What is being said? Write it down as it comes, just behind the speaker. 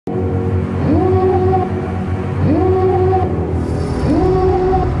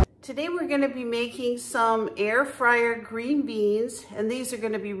going to be making some air fryer green beans, and these are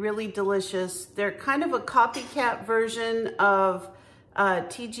going to be really delicious. They're kind of a copycat version of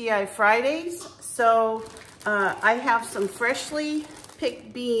TGI Fridays. So I have some freshly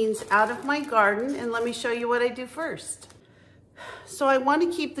picked beans out of my garden, and let me show you what I do first. So I want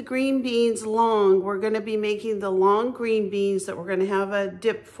to keep the green beans long. We're going to be making the long green beans that we're going to have a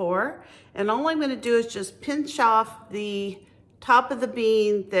dip for. And all I'm going to do is just pinch off the top of the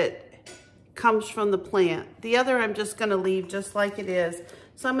bean that comes from the plant. The other I'm just going to leave just like it is.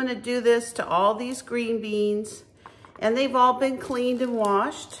 So I'm going to do this to all these green beans, and they've all been cleaned and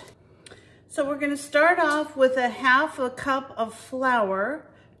washed. So we're going to start off with a half a cup of flour,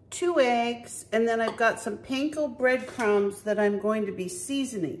 2 eggs, and then I've got some panko breadcrumbs that I'm going to be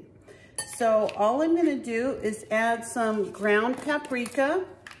seasoning. So all I'm going to do is add some ground paprika,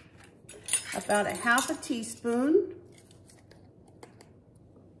 about a ½ teaspoon.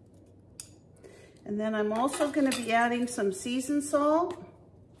 And then I'm also going to be adding some seasoned salt,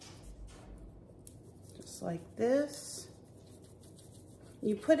 just like this.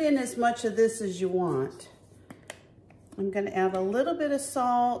 You put in as much of this as you want. I'm going to add a little bit of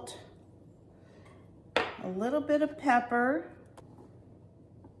salt, a little bit of pepper.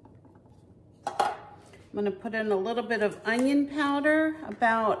 I'm going to put in a little bit of onion powder,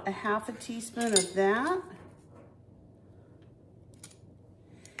 about a ½ teaspoon of that.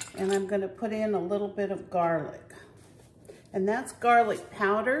 And I'm going to put in a little bit of garlic. And that's garlic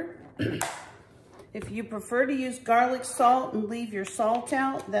powder. If you prefer to use garlic salt and leave your salt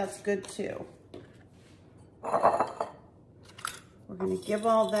out, that's good too. We're going to give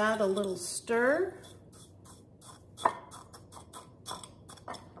all that a little stir.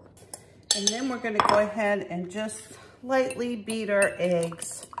 And then we're going to go ahead and just lightly beat our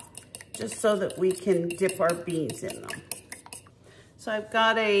eggs, just so that we can dip our beans in them. So I've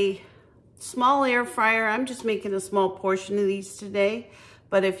got a small air fryer. I'm just making a small portion of these today,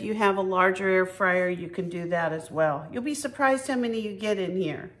 but if you have a larger air fryer, you can do that as well. You'll be surprised how many you get in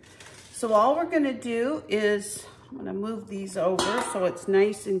here. So all we're going to do is, I'm going to move these over so it's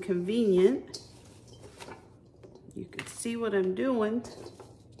nice and convenient. You can see what I'm doing.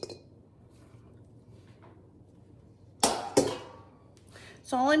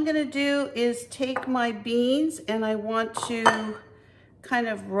 So all I'm going to do is take my beans, and I want to kind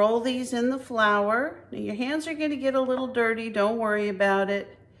of roll these in the flour. Now your hands are going to get a little dirty. Don't worry about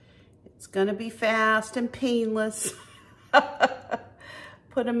it. It's going to be fast and painless.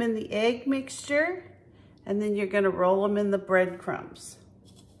 Put them in the egg mixture, and then you're going to roll them in the breadcrumbs.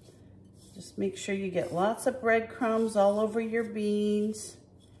 Just make sure you get lots of breadcrumbs all over your beans.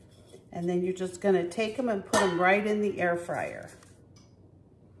 And then you're just going to take them and put them right in the air fryer.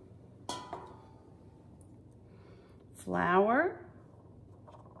 Flour,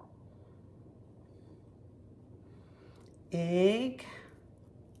 egg.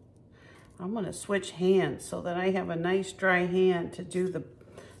 I'm going to switch hands so that I have a nice dry hand to do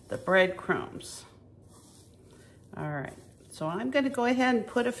the breadcrumbs. All right, so I'm going to go ahead and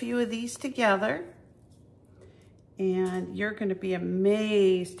put a few of these together, and you're going to be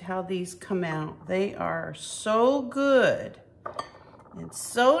amazed how these come out. They are so good and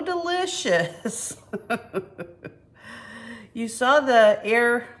so delicious. You saw the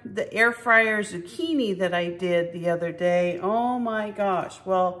air fryer zucchini that I did the other day. Oh my gosh.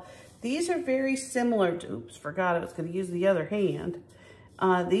 Well, these are very similar to, oops, forgot I was going to use the other hand.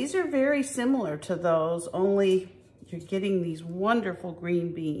 These are very similar to those, only you're getting these wonderful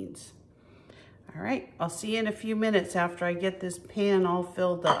green beans. All right, I'll see you in a few minutes after I get this pan all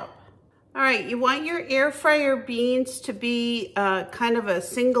filled up. All right, you want your air fryer beans to be kind of a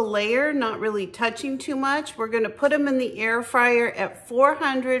single layer, not really touching too much. We're going to put them in the air fryer at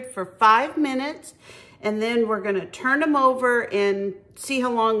 400 for 5 minutes, and then we're going to turn them over and see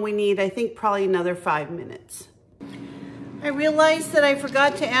how long we need. I think probably another 5 minutes. I realized that I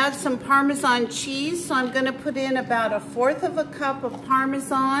forgot to add some Parmesan cheese, so I'm going to put in about 1/4 cup of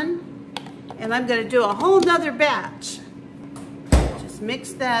Parmesan, and I'm going to do a whole nother batch.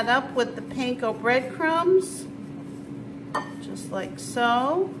 Mix that up with the panko breadcrumbs, just like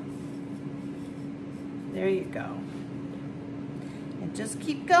so. There you go. And just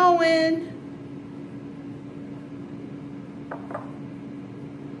keep going.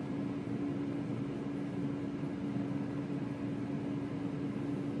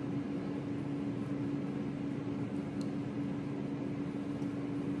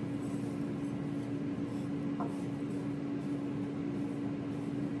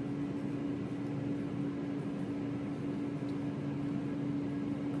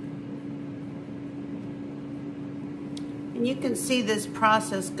 And you can see this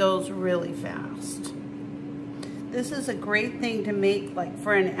process goes really fast. This is a great thing to make like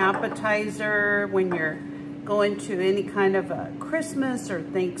for an appetizer when you're going to any kind of a Christmas or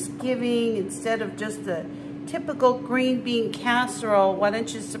Thanksgiving. Instead of just the typical green bean casserole, why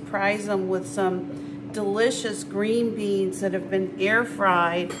don't you surprise them with some delicious green beans that have been air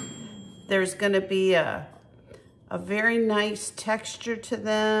fried. There's going to be a very nice texture to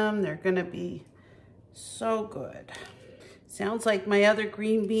them. They're going to be so good. Sounds like my other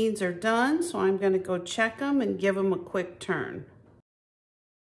green beans are done, so I'm going to go check them and give them a quick turn.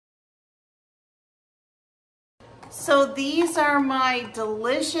 So these are my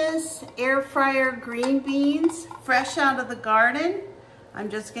delicious air fryer green beans, fresh out of the garden. I'm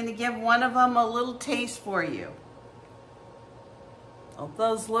just going to give one of them a little taste for you. Oh,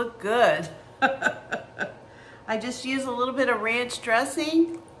 those look good. I just use a little bit of ranch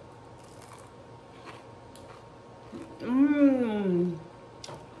dressing.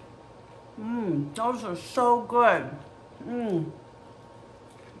 Those are so good.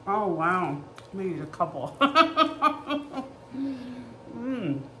 Oh wow, maybe a couple.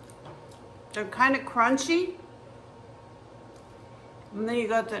 They're kind of crunchy. And then you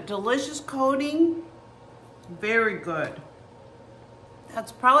got that delicious coating. Very good.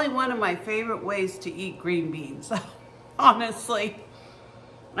 That's probably one of my favorite ways to eat green beans, honestly.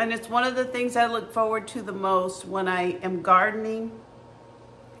 And it's one of the things I look forward to the most when I am gardening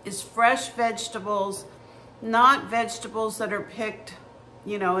is fresh vegetables, not vegetables that are picked,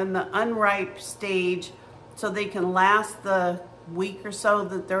 you know, in the unripe stage so they can last the week or so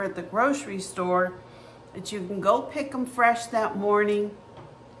that they're at the grocery store, that you can go pick them fresh that morning,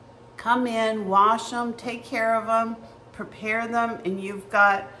 come in, wash them, take care of them, prepare them, and you've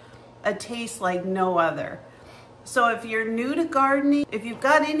got a taste like no other. So if you're new to gardening, if you've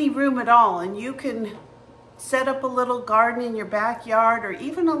got any room at all and you can set up a little garden in your backyard or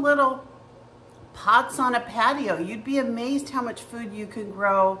even a little pots on a patio, you'd be amazed how much food you can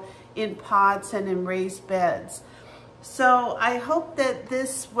grow in pots and in raised beds. So I hope that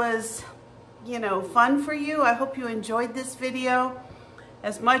this was, you know, fun for you. I hope you enjoyed this video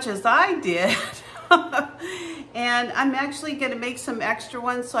as much as I did. And I'm actually going to make some extra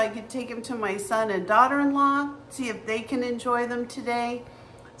ones so I can take them to my son and daughter-in-law, see if they can enjoy them today.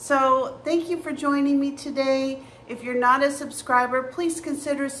 So thank you for joining me today. If you're not a subscriber, please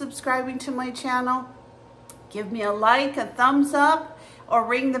consider subscribing to my channel. Give me a like, a thumbs up, or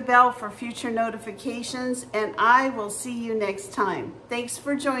ring the bell for future notifications, and I will see you next time. Thanks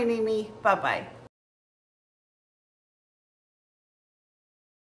for joining me. Bye-bye.